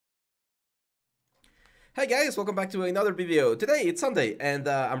Hi guys, welcome back to another video. Today it's Sunday and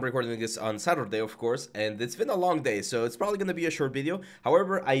I'm recording this on Saturday, of course, and it's been a long day, so it's probably going to be a short video.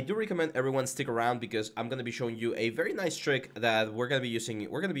 However, I do recommend everyone stick around because I'm going to be showing you a very nice trick that we're going to be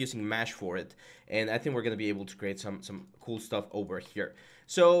using. We're going to be using Mesh for it, and I think we're going to be able to create some cool stuff over here.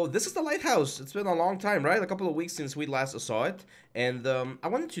 So this is the Lighthouse. It's been a long time, right? A couple of weeks since we last saw it, and I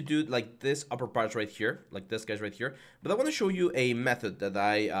wanted to do like this upper part right here, like this guys right here, but I want to show you a method that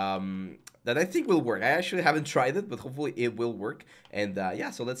I think will work. I actually haven't tried it, but hopefully it will work. And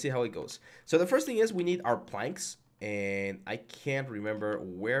yeah, so let's see how it goes. So the first thing is we need our planks, and I can't remember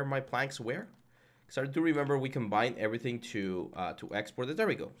where my planks were. So I do remember we combine everything to export it. There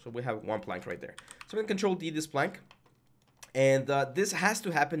we go. So we have one plank right there. So I'm gonna Control D this plank, and this has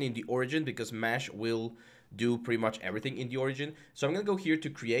to happen in the origin because Mesh will do pretty much everything in the origin. So I'm gonna go here to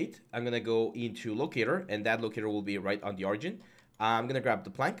create. I'm gonna go into locator, and that locator will be right on the origin. I'm gonna grab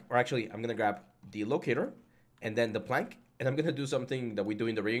the plank, or actually I'm gonna grab the locator and then the plank, and I'm gonna do something that we do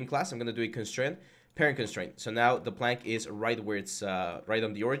in the rigging class. I'm gonna do a constraint, parent constraint. So now the plank is right where it's right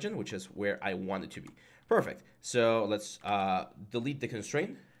on the origin, which is where I want it to be. Perfect. So let's delete the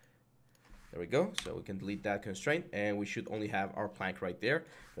constraint. There we go. So we can delete that constraint, and we should only have our plank right there.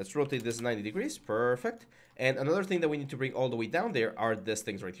 Let's rotate this 90 degrees. Perfect. And another thing that we need to bring all the way down there are these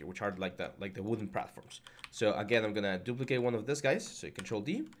things right here, which are like the wooden platforms. So again, I'm gonna duplicate one of these guys. So Control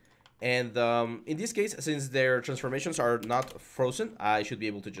D. And in this case, since their transformations are not frozen, I should be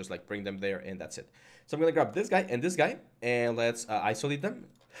able to just like bring them there, and that's it. So I'm gonna grab this guy, and let's isolate them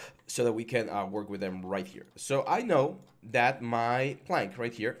so that we can work with them right here. So I know that my plank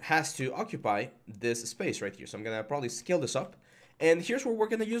right here has to occupy this space right here. So I'm gonna probably scale this up. And here's where we're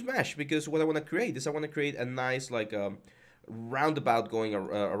gonna use Mesh, because what I wanna create is I wanna create a nice like roundabout going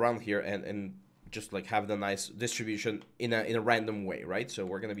around here, and just like have the nice distribution in a random way, right? So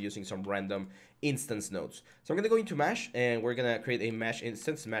we're gonna be using some random instance nodes. So I'm gonna go into Mesh, and we're gonna create a Mesh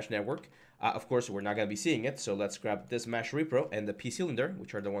instance, Mesh network. Of course, we're not gonna be seeing it, so let's grab this Mesh repro and the P cylinder,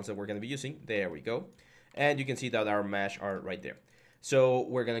 which are the ones that we're gonna be using. There we go. And you can see that our Mesh are right there. So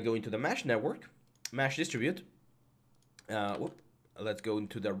we're gonna go into the Mesh network, Mesh distribute. Let's go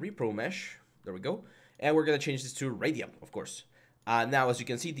into the repro Mesh. There we go. And we're gonna change this to radial, of course. Now, as you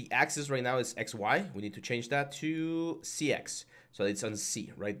can see, the axis right now is XY. We need to change that to CX. So it's on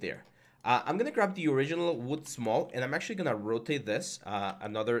C right there. I'm going to grab the original wood small, and I'm actually going to rotate this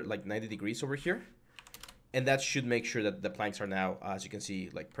another like 90 degrees over here. And that should make sure that the planks are now, as you can see,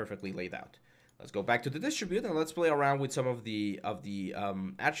 like perfectly laid out. Let's go back to the distribute, and let's play around with some of the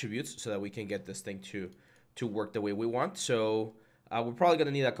attributes so that we can get this thing to work the way we want. So we're probably going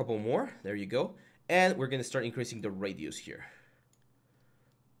to need a couple more. There you go. And we're going to start increasing the radius here.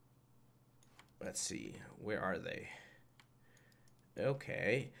 Let's see, where are they?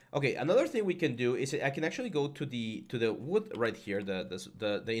 Okay. Another thing we can do is I can actually go to the wood right here,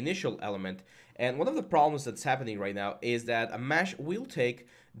 the initial element. And one of the problems that's happening right now is that a Mesh will take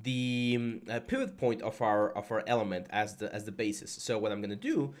the pivot point of our element as the basis. So what I'm gonna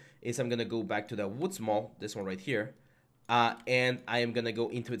do is I'm gonna go back to the wood small, this one right here, and I am gonna go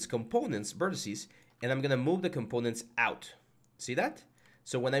into its components, vertices, and I'm gonna move the components out. See that?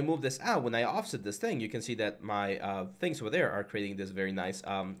 So when I move this out, when I offset this thing, you can see that my things over there are creating this very nice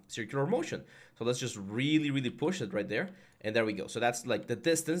circular motion. So let's just really push it right there. And there we go. So that's like the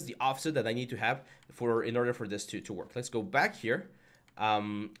distance, the offset that I need to have in order for this to work. Let's go back here. I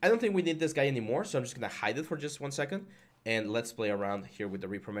don't think we need this guy anymore, so I'm just going to hide it for just 1 second. And let's play around here with the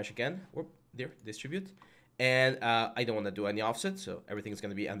repro mesh again. Whoop, there, distribute. And I don't want to do any offset, so everything is going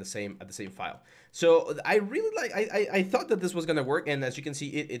to be on the same file. So I really like. I thought that this was going to work, and as you can see,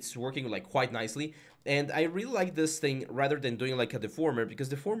 it's working like quite nicely. And I really like this thing rather than doing like a deformer, because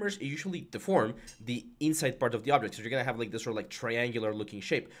deformers usually deform the inside part of the object. So you're going to have like this sort of like triangular looking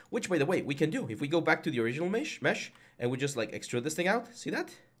shape, which by the way we can do if we go back to the original mesh and we just like extrude this thing out. See that?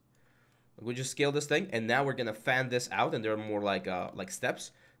 We just scale this thing, and now we're going to fan this out, and they're more like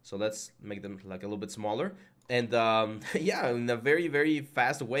steps. So let's make them like a little bit smaller. And yeah, in a very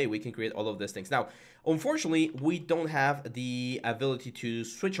fast way, we can create all of these things. Now, unfortunately, we don't have the ability to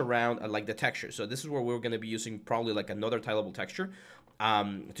switch around like the texture. So this is where we're going to be using probably like another tileable texture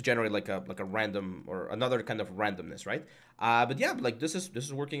to generate like a random or another kind of randomness, right? But yeah, like this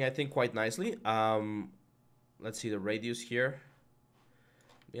is working, I think, quite nicely. Let's see the radius here.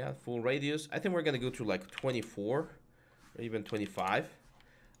 Yeah, full radius. I think we're going to go to like 24 or even 25.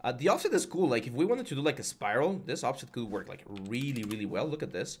 The offset is cool. Like if we wanted to do like a spiral, this offset could work like really well. Look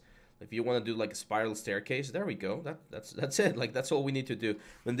at this. If you want to do like a spiral staircase, there we go. That's it. Like that's all we need to do.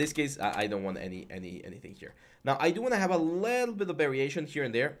 In this case, I don't want anything here. Now I do want to have a little bit of variation here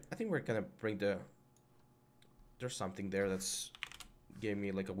and there. I think we're gonna bring the there's something there that's gave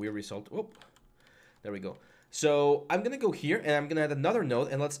me like a weird result. Oh, there we go. So I'm gonna go here and I'm gonna add another node,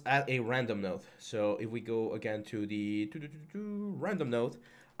 and let's add a random node. So if we go again to the random node,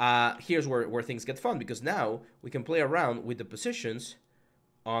 here's where things get fun, because now we can play around with the positions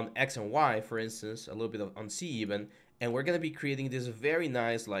on X and Y, for instance, a little bit on C even, and we're gonna be creating this very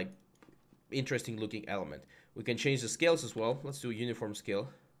nice, like, interesting looking element. We can change the scales as well. Let's do a uniform scale.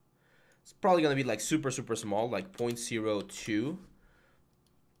 It's probably gonna be like super small, like 0.02.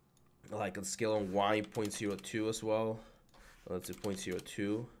 Like a scale on Y, 0.02 as well. Let's do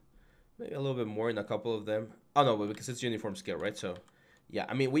 0.02. Maybe a little bit more in a couple of them. Oh no, but because it's uniform scale, right? So yeah,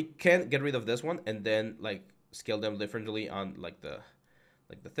 I mean, we can get rid of this one and then like scale them differently on like the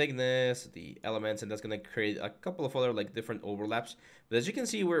thickness, the elements, and that's gonna create a couple of other like different overlaps. But as you can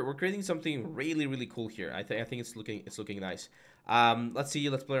see, we're creating something really cool here. I think it's looking nice. Let's see.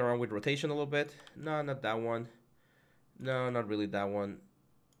 Let's play around with rotation a little bit. No, not that one. No, not really that one.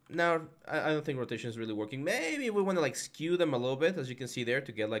 No, I don't think rotation is really working. Maybe we want to like skew them a little bit, as you can see there,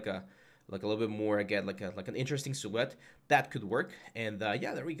 to get like a little bit more, again, like an interesting silhouette. That could work. And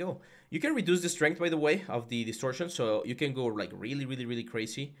yeah, there we go. You can reduce the strength, by the way, of the distortion, so you can go like really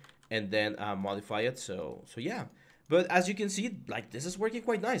crazy and then modify it. So yeah. But as you can see, like, this is working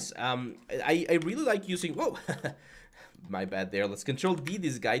quite nice. I really like using, whoa, my bad there. Let's Control D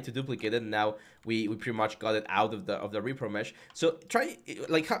this guy to duplicate it. And now we pretty much got it out of the repro mesh. So try,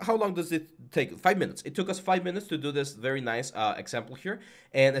 like, how long does it take? 5 minutes. It took us 5 minutes to do this very nice example here.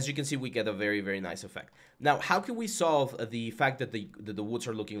 And as you can see, we get a very nice effect. Now, how can we solve the fact that the woods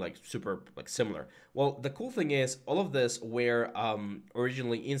are looking like super like similar? Well, the cool thing is all of this were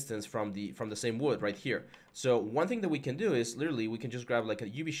originally instanced from the same wood right here. So one thing that we can do is literally we can just grab like a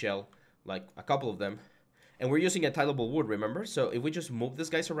UV shell, like a couple of them. And we're using a titleable wood, remember? So if we just move these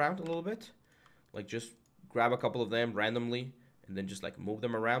guys around a little bit, like just grab a couple of them randomly, and then just like move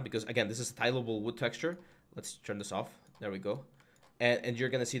them around, because again, this is a titleable wood texture. Let's turn this off. There we go. And you're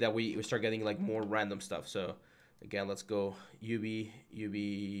gonna see that we start getting like more random stuff. So again, let's go UV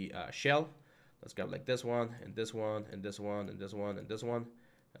shell. Let's grab like this one, and this one, and this one, and this one, and this one.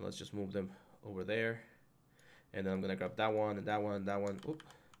 And let's just move them over there. And then I'm gonna grab that one, and that one, that one. Oop.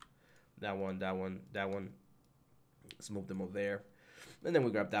 That one, that one, that one. Let's move them over there. And then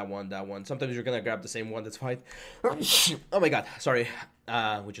we grab that one, that one. Sometimes you're gonna grab the same one, that's fine. Oh my god, sorry.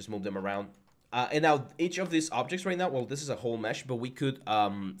 We just moved them around. And now each of these objects right now, well, this is a whole mesh, but we could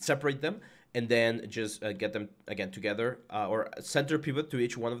separate them and then just get them again together, or center pivot to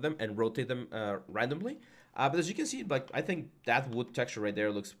each one of them and rotate them randomly. But as you can see, like, I think that wood texture right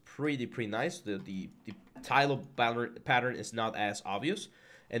there looks pretty nice. The tile pattern is not as obvious.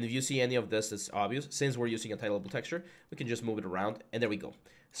 And if you see any of this that's obvious, since we're using a tileable texture, we can just move it around, and there we go.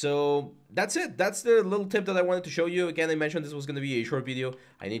 So that's it. That's the little tip that I wanted to show you. Again, I mentioned this was going to be a short video.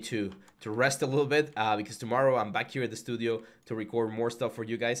 I need to rest a little bit because tomorrow I'm back here at the studio to record more stuff for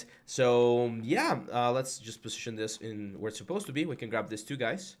you guys. So yeah, let's just position this in where it's supposed to be. We can grab these two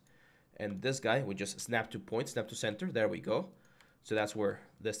guys, and this guy, we just snap to point, snap to center. There we go. So that's where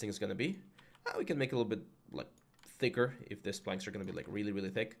this thing is going to be. We can make it a little bit like thicker if these planks are going to be like really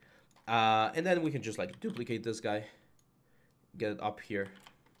thick. And then we can just like duplicate this guy, get it up here,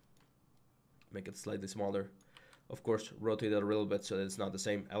 make it slightly smaller, of course rotate it a little bit so that it's not the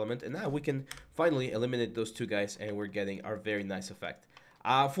same element, and now we can finally eliminate those two guys and we're getting our very nice effect.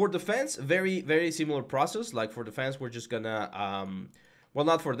 For the fence, very similar process. Like for the fence, we're just gonna well,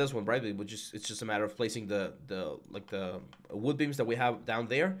 not for this one, right? It's just a matter of placing the wood beams that we have down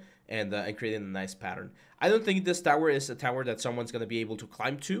there and creating a nice pattern. I don't think this tower is a tower that someone's gonna be able to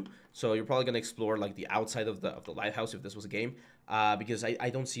climb to, so you're probably gonna explore like the outside of the lighthouse if this was a game, because I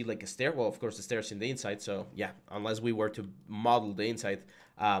don't see like a stair. Well, of course the stairs in the inside, so yeah, unless we were to model the inside,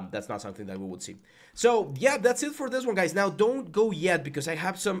 that's not something that we would see. So yeah, that's it for this one, guys. Now don't go yet because I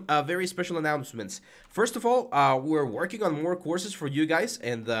have some very special announcements. First of all, we're working on more courses for you guys,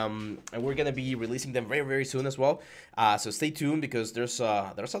 and we're gonna be releasing them very soon as well. So stay tuned because there's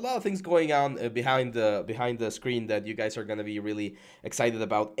a lot of things going on behind the screen that you guys are gonna be really excited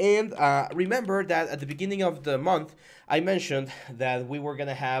about. And remember that at the beginning of the month, I mentioned that we were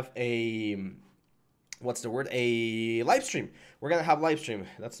gonna have a a live stream. We're gonna have live stream.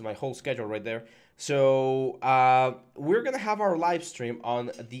 That's my whole schedule right there. So we're gonna have our live stream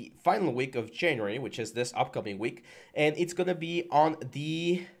on the final week of January, which is this upcoming week, and it's gonna be on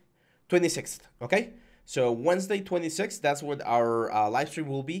the 26th. Okay, so Wednesday 26th, that's what our live stream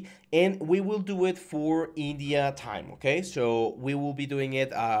will be, and we will do it for India time. Okay, so we will be doing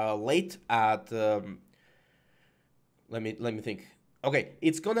it late at let me think. Okay,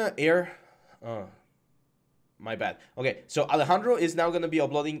 it's gonna air My bad. Okay, so Alejandro is now going to be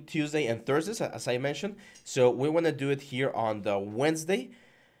uploading Tuesday and Thursdays, as I mentioned. So we want to do it here on the Wednesday.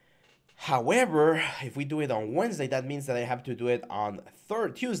 However, if we do it on Wednesday, that means that I have to do it on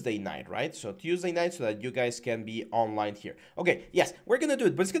Tuesday night, right? So Tuesday night so that you guys can be online here. Okay, yes, we're going to do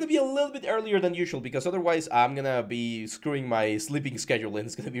it, but it's going to be a little bit earlier than usual because otherwise I'm going to be screwing my sleeping schedule and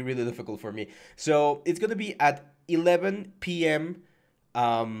it's going to be really difficult for me. So it's going to be at 11 p.m.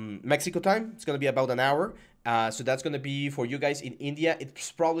 Mexico time. It's going to be about an hour. So that's going to be for you guys in India.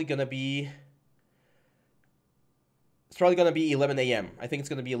 It's probably going to be 11 a.m. I think it's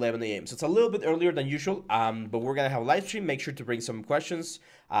going to be 11 a.m. So it's a little bit earlier than usual, but we're going to have a live stream. Make sure to bring some questions,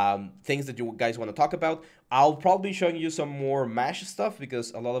 things that you guys want to talk about. I'll probably be showing you some more MASH stuff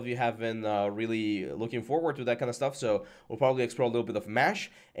because a lot of you have been really looking forward to that kind of stuff. So we'll probably explore a little bit of MASH.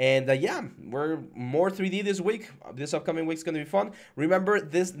 And yeah, we're more 3D this week. This upcoming week is going to be fun. Remember,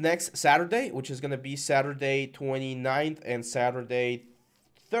 this next Saturday, which is going to be Saturday 29th and Saturday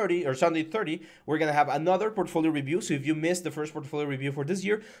 30 or Sunday 30, we're gonna have another portfolio review. So if you missed the first portfolio review for this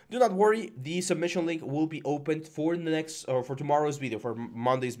year, do not worry, the submission link will be opened for the next or for tomorrow's video, for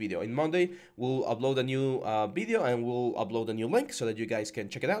Monday's video. In Monday we'll upload a new video and we'll upload a new link so that you guys can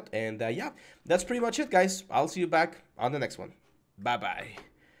check it out. And yeah, that's pretty much it, guys. I'll see you back on the next one. Bye bye.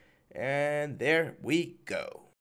 And there we go.